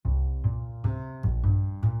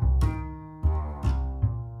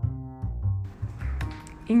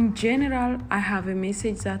In general, I have a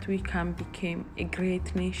message that we can become a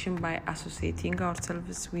great nation by associating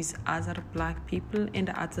ourselves with other Black people, and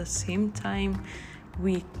at the same time,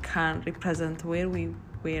 we can represent where we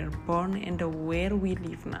were born and where we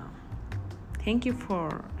live now. Thank you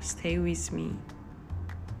for staying with me.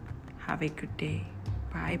 Have a good day.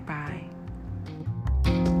 Bye bye.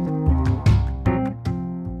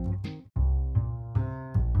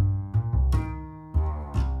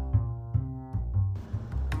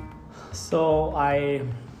 So I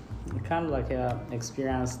kind of like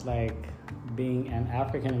experienced like being an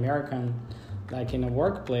African American, like in a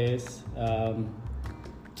workplace,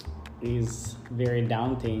 is very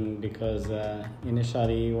daunting because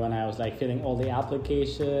initially when I was like filling all the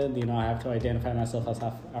application, I have to identify myself as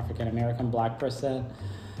African American Black person,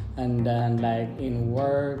 and then like in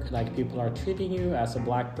work, like people are treating you as a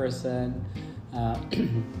Black person.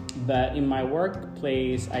 But in my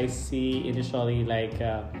workplace, I see initially like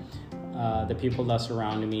the people that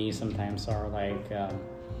surround me sometimes are like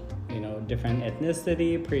different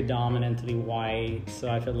ethnicity, predominantly white. So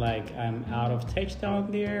I feel like I'm out of touch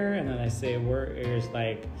down there, and then I say where is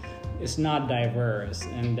like it's not diverse.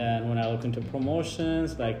 And then when I look into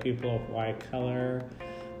promotions, like people of white color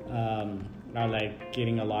are like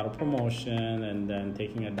getting a lot of promotion and then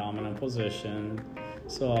taking a dominant position.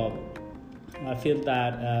 So I feel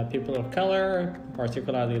that people of color,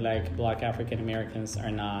 particularly like Black African Americans,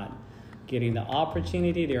 are not getting the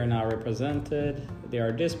opportunity. They are not represented. They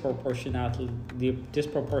are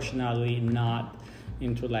disproportionately not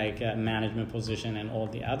into like a management position and all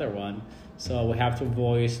the other one. So we have to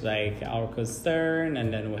voice like our concern,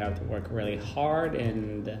 and then we have to work really hard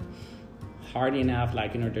and hard enough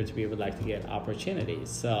like in order to be able like to get opportunities.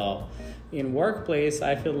 So in workplace,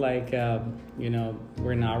 I feel like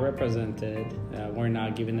we're not represented, we're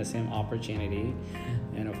not given the same opportunity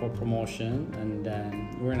for promotion, and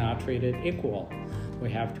then we're not treated equal. We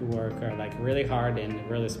have to work like really hard and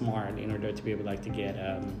really smart in order to be able like to get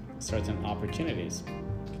certain opportunities.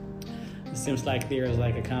 It seems like there's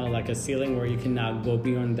like a kind of like a ceiling where you cannot go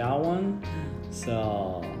beyond that one.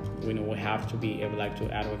 So we have to be able like to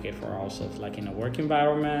advocate for ourselves, like in a work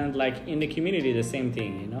environment, like in the community, the same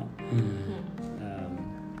thing,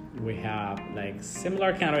 we have like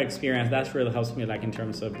similar kind of experience. That's really helps me like in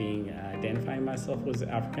terms of being identifying myself as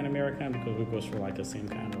African American, because we go through like the same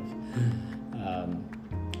kind of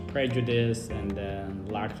prejudice and then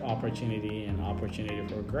lack of opportunity and opportunity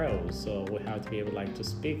for growth. So we have to be able like to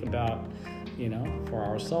speak about for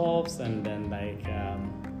ourselves, and then like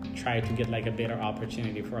try to get like a better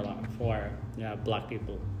opportunity for Black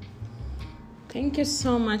people. Thank you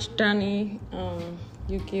so much, Danny.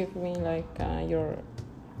 You give me like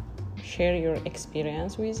share your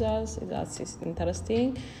experience with us. That's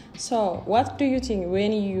interesting. So what do you think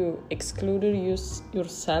when you excluded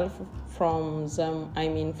yourself from them,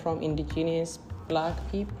 from indigenous Black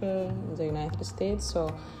people in the United States? So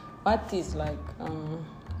what is like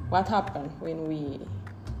what happened when we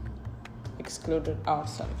excluded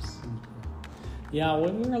ourselves? Yeah,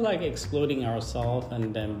 when we were like excluding ourselves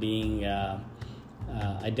and then being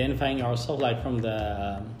identifying ourselves like from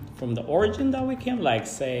the origin that we came, like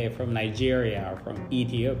say from Nigeria or from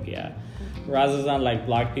Ethiopia, rather than like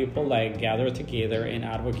Black people like gather together and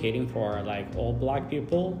advocating for like all Black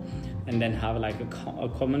people, and then have like a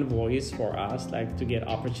common voice for us like to get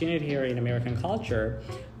opportunity here in American culture,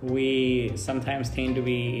 we sometimes tend to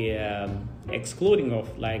be excluding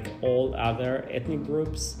of like all other ethnic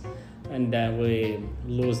groups, and then we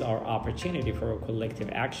lose our opportunity for a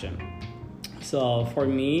collective action. So for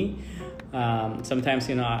me, sometimes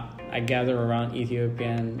I gather around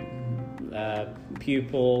Ethiopian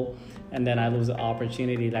people, and then I lose the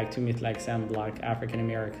opportunity like to meet like some Black African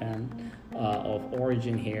American of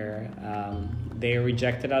origin here. They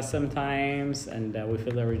rejected us sometimes, and we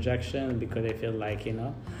feel the rejection because they feel like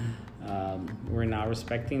we're not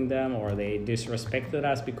respecting them, or they disrespected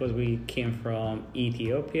us because we came from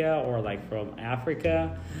Ethiopia or like from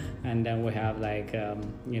Africa, and then we have like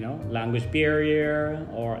language barrier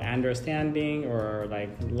or understanding, or like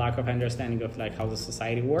lack of understanding of like how the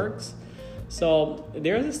society works. So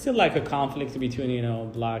there's still like a conflict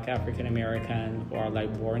between Black African American who are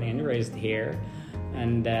like born and raised here,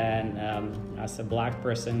 and then as a Black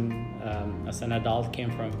person, as an adult,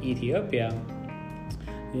 came from Ethiopia.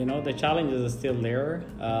 The challenges are still there,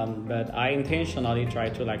 but I intentionally try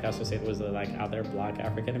to like associate with like other Black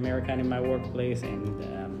African American in my workplace,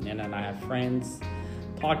 and then I have friends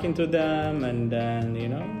talking to them, and then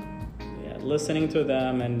listening to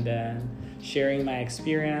them, and then sharing my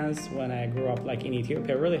experience when I grew up like in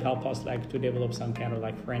Ethiopia really helped us like to develop some kind of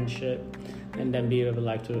like friendship, and then be able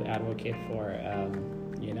like to advocate for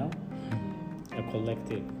you know, a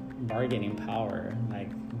collective bargaining power. Like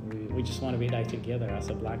we just want to be like together as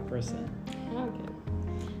a Black person. Okay.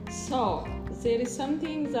 So there is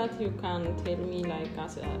something that you can tell me like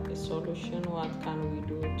as a solution. What can we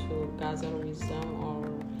do to gather wisdom or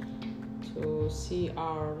to see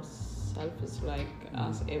ourselves like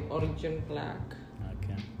as a origin Black?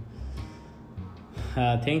 Okay.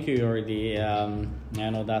 Thank you, Yordi. I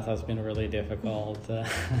know that has been really difficult.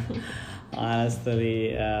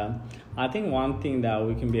 Honestly, I think one thing that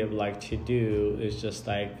we can be able like to do is just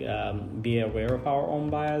like be aware of our own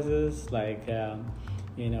biases. Like,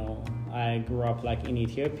 you know, I grew up like in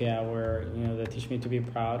Ethiopia, where they teach me to be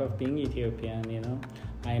proud of being Ethiopian.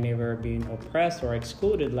 I never been oppressed or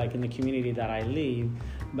excluded like in the community that I live.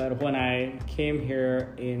 But when I came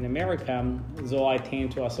here in America, though I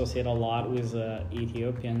tend to associate a lot with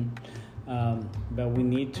Ethiopian, but we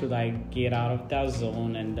need to like get out of that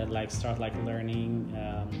zone and then like start like learning,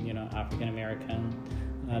 African American,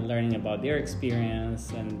 learning about their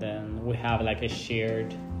experience, and then we have like a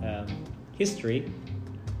shared history,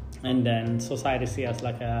 and then society see us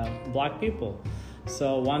like Black people.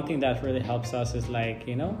 So one thing that really helps us is like,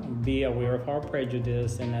 be aware of our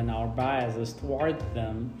prejudice and then our biases towards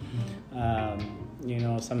them.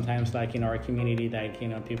 Sometimes like in our community, like,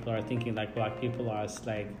 people are thinking like Black people are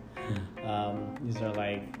like, these are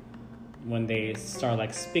like, when they start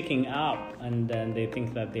like speaking up, and then they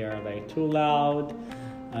think that they are like too loud.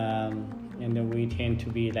 And then we tend to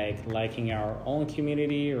be like liking our own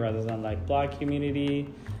community rather than like Black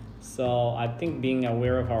community. So I think being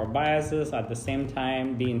aware of our biases, at the same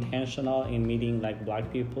time be intentional in meeting like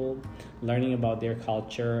Black people, learning about their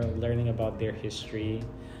culture, learning about their history,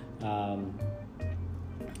 and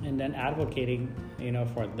then advocating,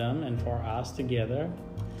 for them and for us together,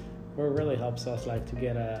 where really helps us like to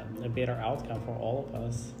get a better outcome for all of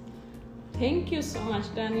us. Thank you so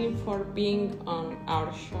much, Danny, for being on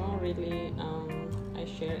our show. Really, I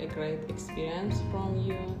share a great experience from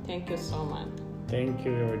you. Thank you so much. Thank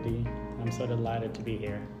you, Yordi. I'm so delighted to be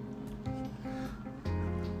here.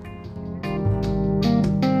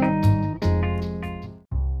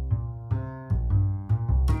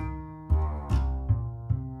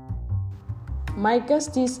 My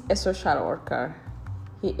guest is a social worker.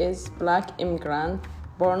 He is Black immigrant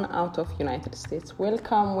born out of United States.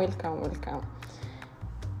 Welcome.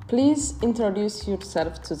 Please introduce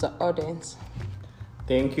yourself to the audience.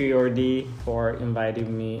 Thank you, Yordi, for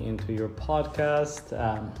inviting me into your podcast.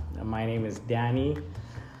 My name is Danny.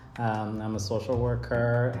 I'm a social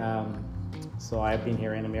worker. So I've been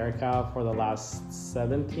here in America for the last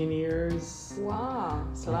 17 years. Wow,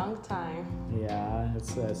 it's a long time. Yeah,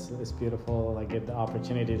 it's beautiful. I get the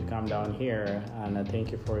opportunity to come down here, and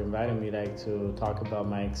thank you for inviting me to talk about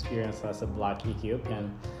my experience as a Black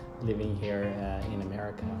Ethiopian living here in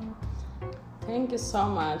America. Thank you so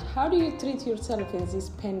much. How do you treat yourself in this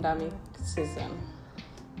pandemic season?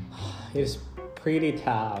 It's pretty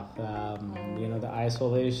tough. The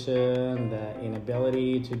isolation, the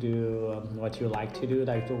inability to do what you like to do,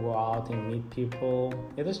 like to go out and meet people.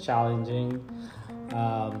 It is challenging,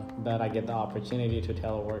 but I get the opportunity to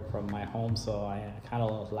telework from my home, so I kind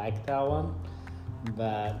of like that one.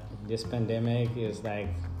 But this pandemic is like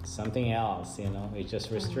something else, it just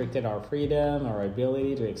restricted our freedom, our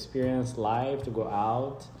ability to experience life, to go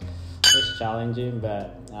out. It's challenging,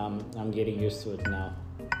 but I'm getting used to it now.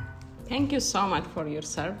 Thank you so much for your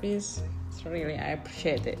service. Really, I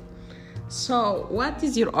appreciate it. So, what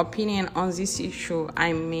is your opinion on this issue?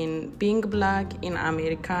 I mean, being Black in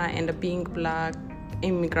America and being Black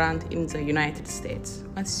immigrant in the United States.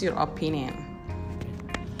 What's your opinion?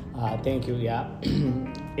 Thank you. Yeah.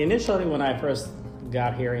 Initially, when I first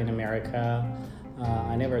got here in America,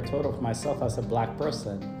 I never thought of myself as a Black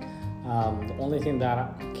person. The only thing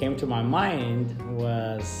that came to my mind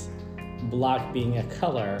was Black being a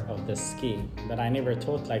color of the skin, but I never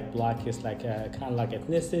thought like Black is like a kind of like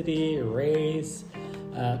ethnicity, race.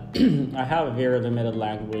 I have a very limited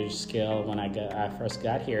language skill when I first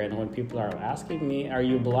got here, and when people are asking me, "Are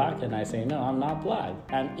you Black?" and I say, "No, I'm not Black.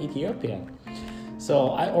 I'm Ethiopian." So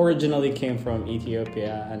I originally came from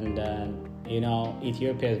Ethiopia, and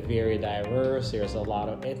Ethiopia is very diverse. There's a lot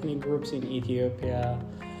of ethnic groups in Ethiopia.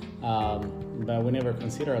 But we never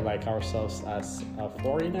consider like ourselves as a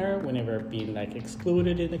foreigner. We never been like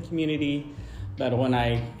excluded in the community. But when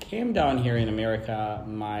I came down here in America,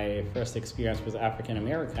 my first experience with African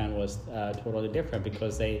American was totally different,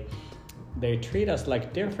 because they treat us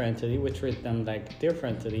like differently. We treat them like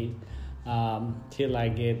differently till I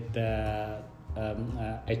get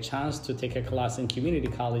a chance to take a class in community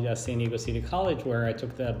college at San Diego City College, where I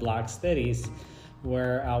took the Black Studies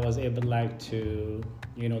where I was able like to,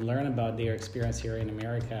 learn about their experience here in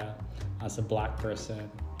America as a Black person.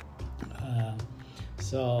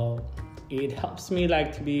 So it helps me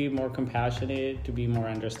like to be more compassionate, to be more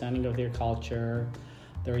understanding of their culture,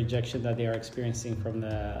 the rejection that they are experiencing from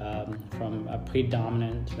a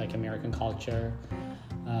predominant like American culture.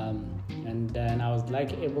 And then I was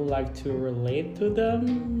like able like to relate to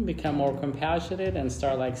them, become more compassionate, and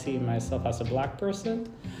start like seeing myself as a Black person.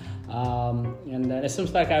 And then it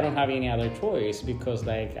seems like I don't have any other choice, because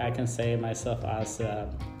like I can say myself as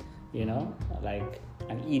like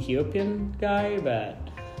an Ethiopian guy, but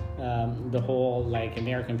the whole like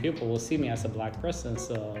American people will see me as a Black person.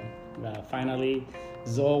 So finally,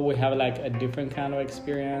 though we have like a different kind of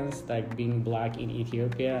experience, like being Black in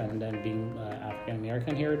Ethiopia and then being African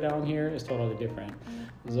American down here is totally different.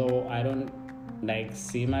 So I don't like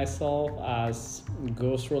see myself as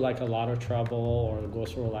go through like a lot of trouble or go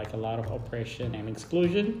through like a lot of oppression and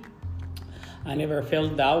exclusion. I never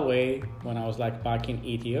felt that way when I was like back in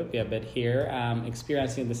Ethiopia, but here I'm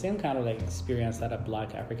experiencing the same kind of like experience that a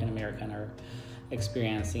Black African American are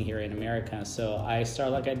experiencing here in America. So I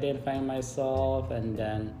start like identifying myself, and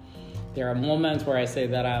then there are moments where I say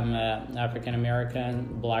that I'm an African American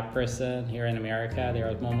Black person here in America. There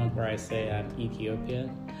are moments where I say I'm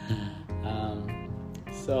Ethiopian.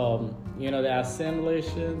 So the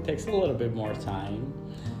assimilation takes a little bit more time.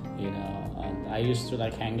 And I used to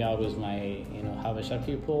like hang out with my Habesha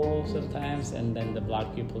people sometimes, and then the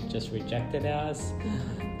Black people just rejected us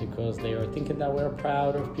because they were thinking that we're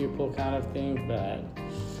proud of people kind of thing. But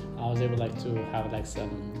I was able like to have like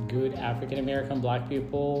some good African American Black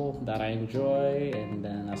people that I enjoy and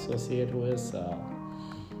then associate with. So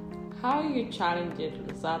how you challenge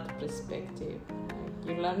that perspective? Like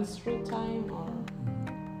you learn through time, or?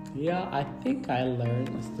 Yeah, I think I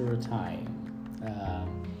learned through time.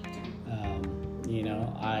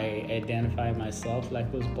 I identify myself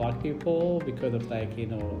like with Black people because of like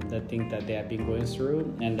the thing that they have been going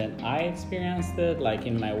through, and then I experienced it like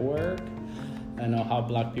in my work. I know how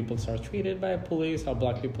Black people are treated by police, how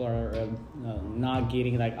Black people are not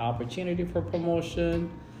getting like opportunity for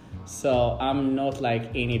promotion. So I'm not like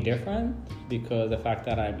any different because the fact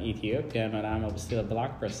that I'm Ethiopian and I'm still a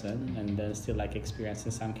Black person, and then still like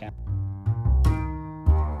experiencing some kind.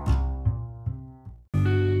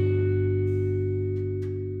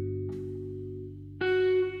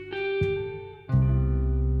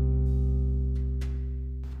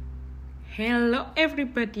 Hello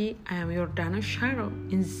everybody, I am Jordana Sharo,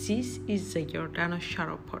 and this is the Jordana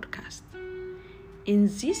Sharo podcast. In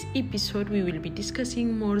this episode, we will be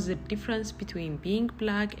discussing more the difference between being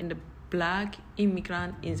Black and a Black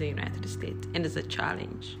immigrant in the United States and the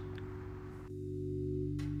challenge.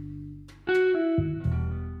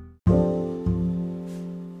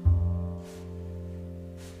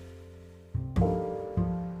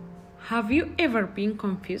 Have you ever been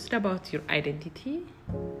confused about your identity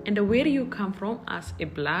and where you come from as a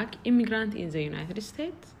Black immigrant in the United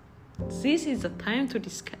States? This is the time to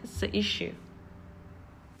discuss the issue.